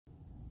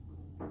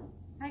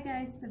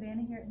guys,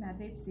 Savannah here at Mad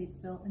Vape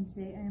Statesville, and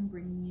today I am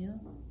bringing you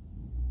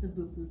the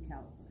Voopoo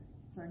Caliber.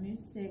 It's our new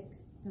stick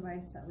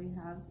device that we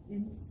have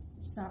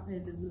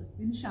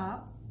in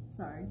shop.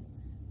 Sorry,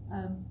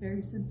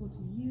 very simple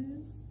to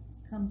use.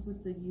 Comes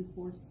with the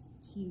U-Force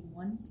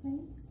T1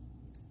 tank.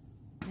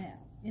 Now,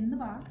 in the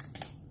box,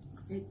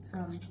 it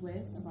comes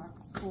with a box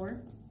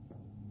for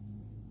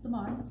the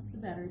mod, the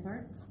battery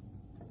parts.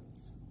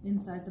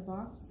 Inside the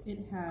box, it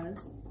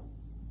has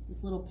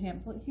this little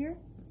pamphlet here.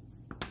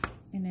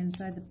 And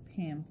inside the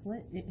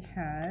pamphlet, it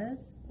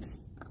has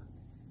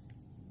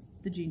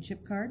the gene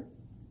chip card,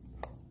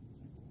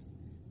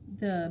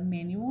 the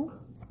manual,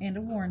 and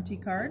a warranty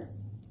card.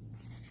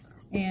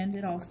 And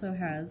it also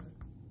has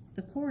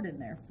the cord in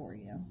there for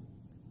you,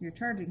 your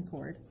charging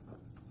cord.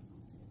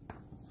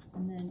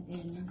 And then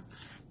in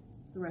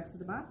the rest of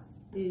the box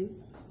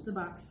is the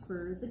box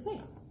for the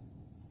tank.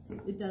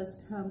 It does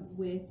come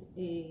with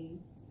a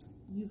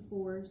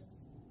U-Force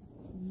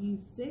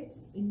U6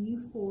 and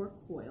U4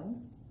 coil.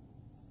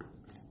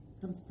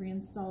 Comes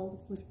pre-installed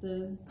with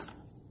the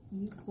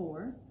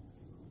U4.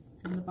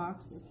 In the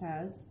box it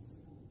has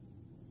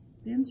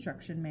the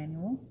instruction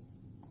manual,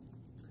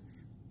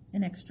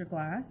 an extra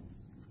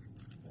glass,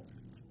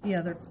 the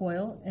other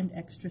coil, and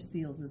extra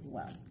seals as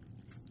well.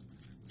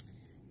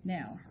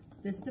 Now,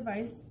 this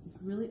device is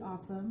really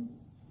awesome.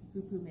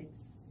 Voopoo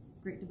makes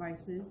great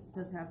devices. It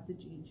does have the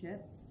gene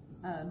chip,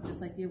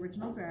 just like the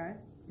original drag.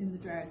 In the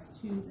drag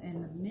 2s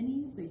and the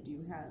minis, they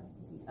do have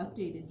the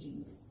updated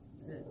gene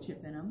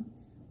chip in them,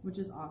 which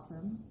is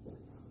awesome.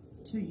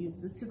 To use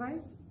this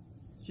device,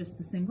 it's just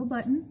the single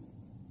button.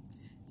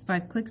 It's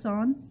 5 clicks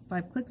on,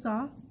 5 clicks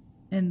off,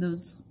 and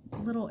those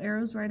little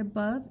arrows right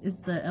above is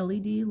the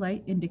LED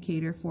light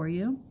indicator for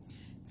you.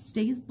 It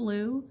stays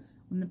blue.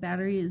 When the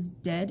battery is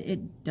dead,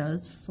 it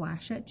does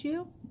flash at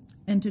you.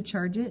 And to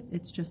charge it,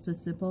 it's just a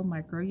simple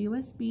micro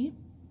USB.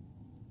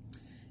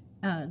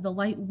 The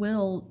light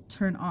will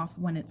turn off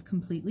when it's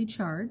completely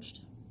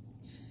charged.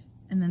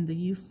 And then the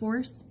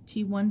U-Force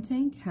T1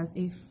 tank has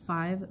a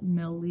 5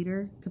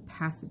 milliliter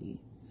capacity.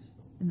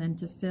 And then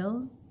to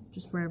fill,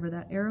 just wherever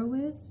that arrow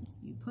is,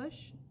 you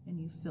push and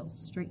you fill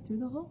straight through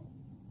the hole.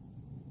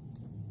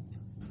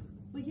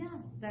 But yeah,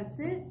 that's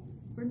it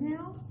for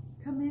now.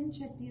 Come in,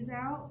 check these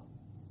out.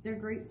 They're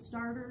great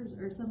starters,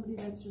 or somebody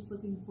that's just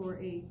looking for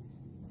a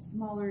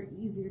smaller,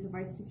 easier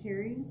device to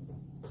carry.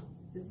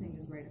 This thing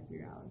is right up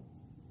your alley.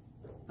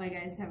 Bye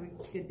guys, have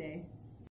a good day.